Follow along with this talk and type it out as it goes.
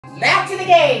Back to the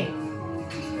game!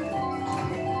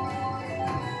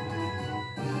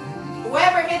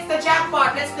 Whoever hits the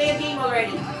jackpot, let's play a game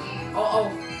already. Uh-oh.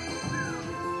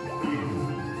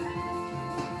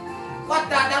 What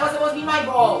the? That was supposed to be my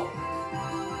ball.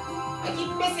 I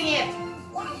keep missing it.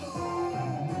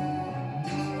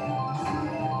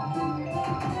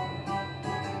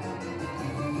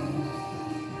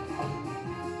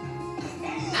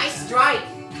 Nice strike.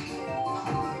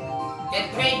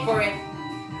 Get paid for it.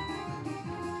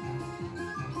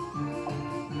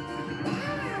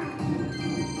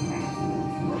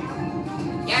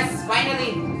 Yes,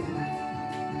 finally.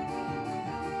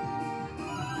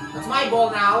 That's my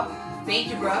ball now. Thank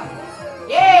you, bruh.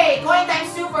 Yay! Coin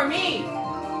times 2 for me!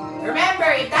 Remember,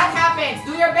 if that happens,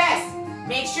 do your best.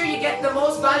 Make sure you get the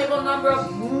most valuable number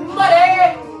of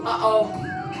money! Uh-oh.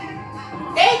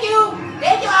 Thank you!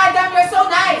 Thank you, Adam! You're so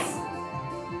nice!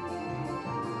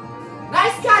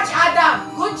 Nice catch, Adam!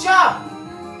 Good job!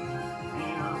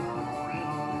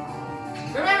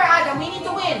 Remember, Adam, we need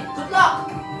to win. Good luck!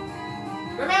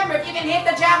 Remember, if you can hit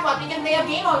the jackpot, we can play a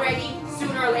game already,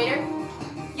 sooner or later.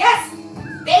 Yes!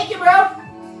 Thank you, bro!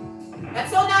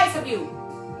 That's so nice of you.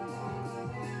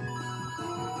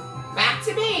 Back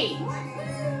to me.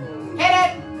 Hit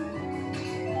it!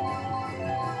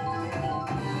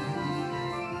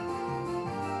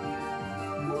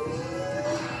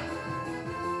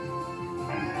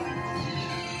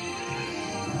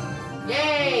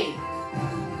 Yay!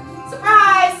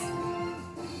 Surprise!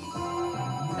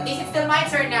 At least it's still my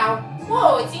turn now.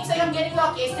 Whoa, it seems like I'm getting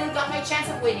lucky. I still got my chance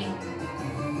of winning.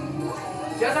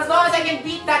 Just as long as I can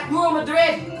beat that Real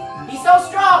Madrid. He's so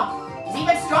strong. He's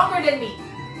even stronger than me.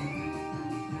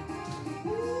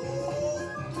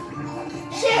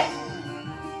 Shit!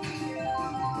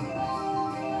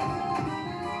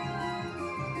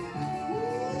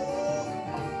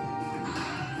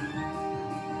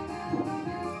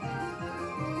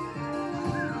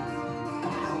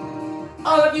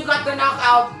 All of you got the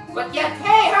knockout, but yet,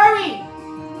 hey, hurry!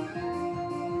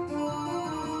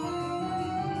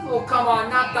 Oh, come on,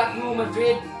 not that Real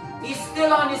Madrid. He's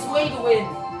still on his way to win.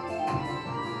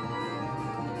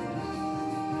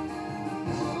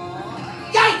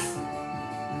 Yikes!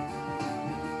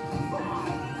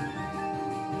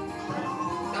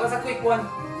 That was a quick one.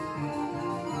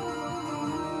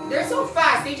 They're so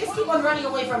fast, they just keep on running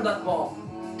away from that ball.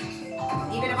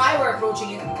 Even if I were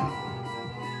approaching it.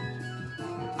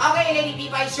 Okay, Lady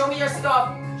Peepie, show me your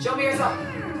stuff. Show me your stuff.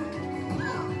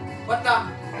 What the?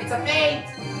 It's a feint.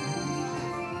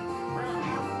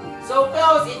 So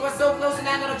close, it was so close to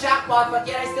land on a jackpot, but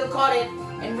yet I still caught it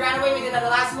and ran away with it at the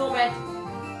last moment.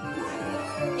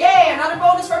 Yay, another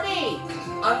bonus for me!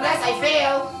 Unless I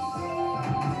fail.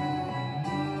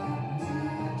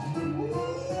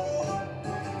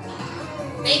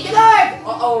 Thank you, Lord!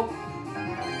 Uh-oh.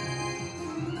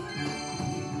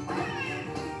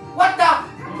 What the?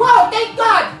 Whoa, thank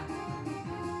God!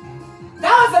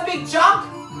 That was a big jump!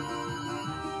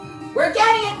 We're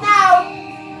getting it now!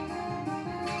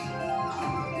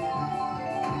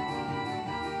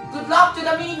 Good luck to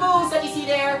the mini boost that you see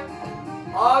there.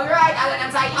 Alright, Alan,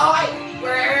 I'm sorry. Alright,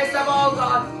 where's the ball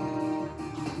gone?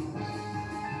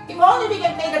 If only we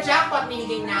can play the jackpot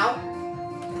minigame now.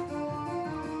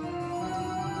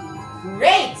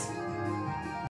 Great!